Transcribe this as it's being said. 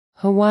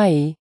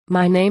Hawaii,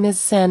 my name is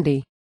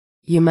Sandy.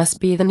 You must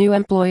be the new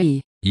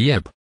employee.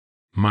 Yep.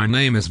 My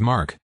name is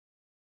Mark.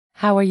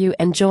 How are you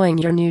enjoying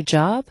your new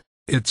job?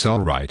 It's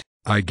alright,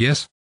 I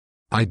guess.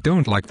 I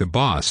don't like the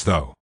boss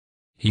though.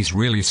 He's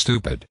really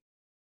stupid.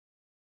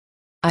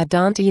 I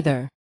don't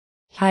either.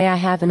 Hi, I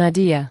have an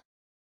idea.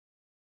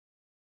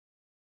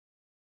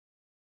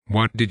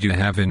 What did you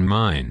have in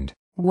mind?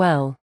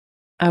 Well,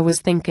 I was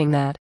thinking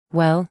that,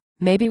 well,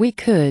 maybe we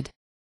could,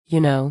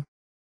 you know.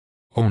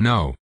 Oh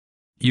no.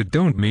 You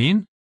don't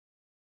mean?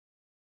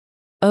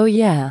 Oh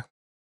yeah.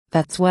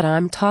 That's what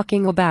I'm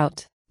talking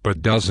about.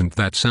 But doesn't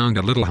that sound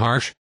a little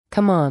harsh?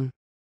 Come on.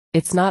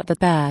 It's not that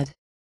bad.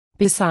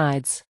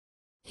 Besides,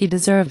 he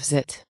deserves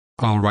it.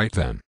 Alright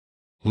then.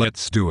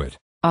 Let's do it.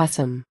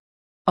 Awesome.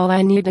 All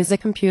I need is a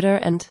computer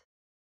and...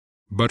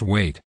 But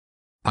wait.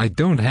 I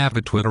don't have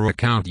a Twitter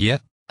account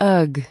yet.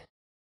 Ugh.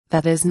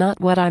 That is not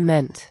what I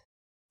meant.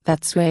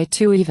 That's way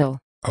too evil.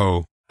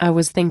 Oh. I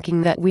was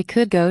thinking that we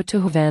could go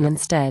to Havana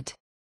instead.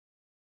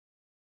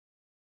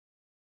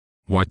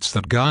 What's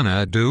that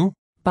gonna do?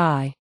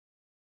 Bye.